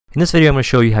In this video, I'm going to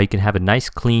show you how you can have a nice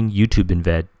clean YouTube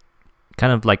embed,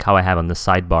 kind of like how I have on the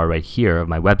sidebar right here of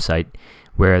my website,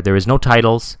 where there is no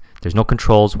titles, there's no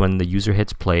controls when the user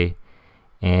hits play,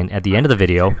 and at the end of the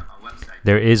video,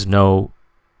 there is no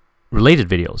related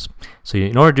videos. So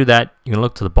in order to do that, you're going to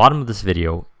look to the bottom of this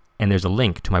video, and there's a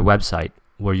link to my website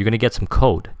where you're going to get some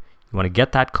code. You want to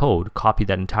get that code, copy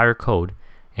that entire code,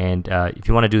 and if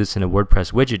you want to do this in a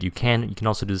WordPress widget, you can. You can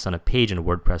also do this on a page in a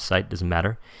WordPress site, doesn't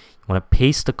matter. You want to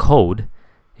paste the code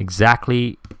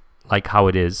exactly like how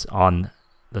it is on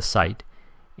the site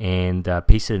and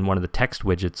paste it in one of the text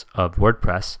widgets of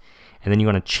WordPress, and then you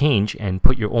want to change and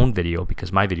put your own video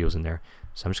because my video is in there.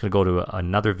 So I'm just going to go to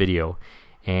another video,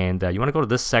 and you want to go to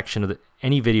this section of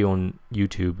any video on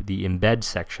YouTube, the embed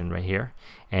section right here,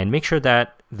 and make sure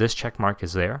that this check mark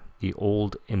is there, the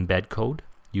old embed code.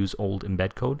 Use old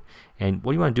embed code, and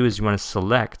what you want to do is you want to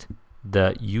select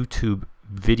the YouTube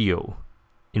video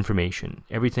information,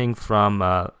 everything from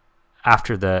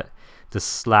after the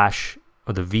slash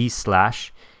or the V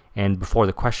slash and before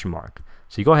the question mark.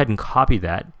 So you go ahead and copy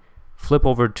that, flip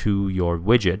over to your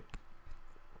widget,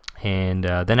 and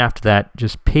then after that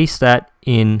just paste that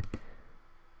in,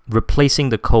 replacing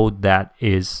the code that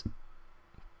is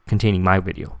containing my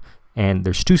video. And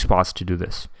there's two spots to do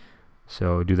this,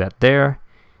 so do that there,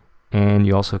 and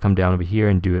you also come down over here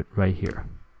and do it right here.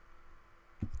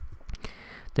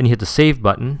 Then you hit the save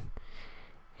button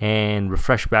and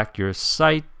refresh back your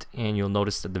site, and you'll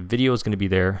notice that the video is going to be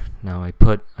there. Now I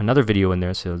put another video in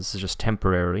there, so this is just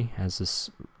temporary. As this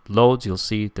loads, you'll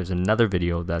see there's another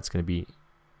video that's going to be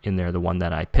in there, the one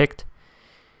that I picked,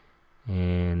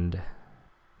 and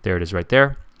there it is right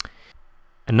there.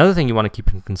 Another thing you want to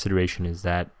keep in consideration is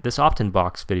that this opt-in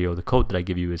box video, the code that I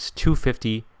give you is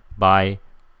 250 by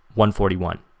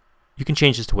 141. You can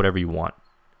change this to whatever you want.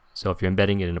 So if you're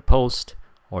embedding it in a post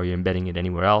or you're embedding it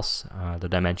anywhere else, the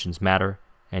dimensions matter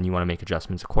and you want to make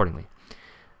adjustments accordingly.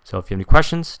 So if you have any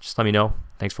questions, just let me know.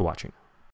 Thanks for watching.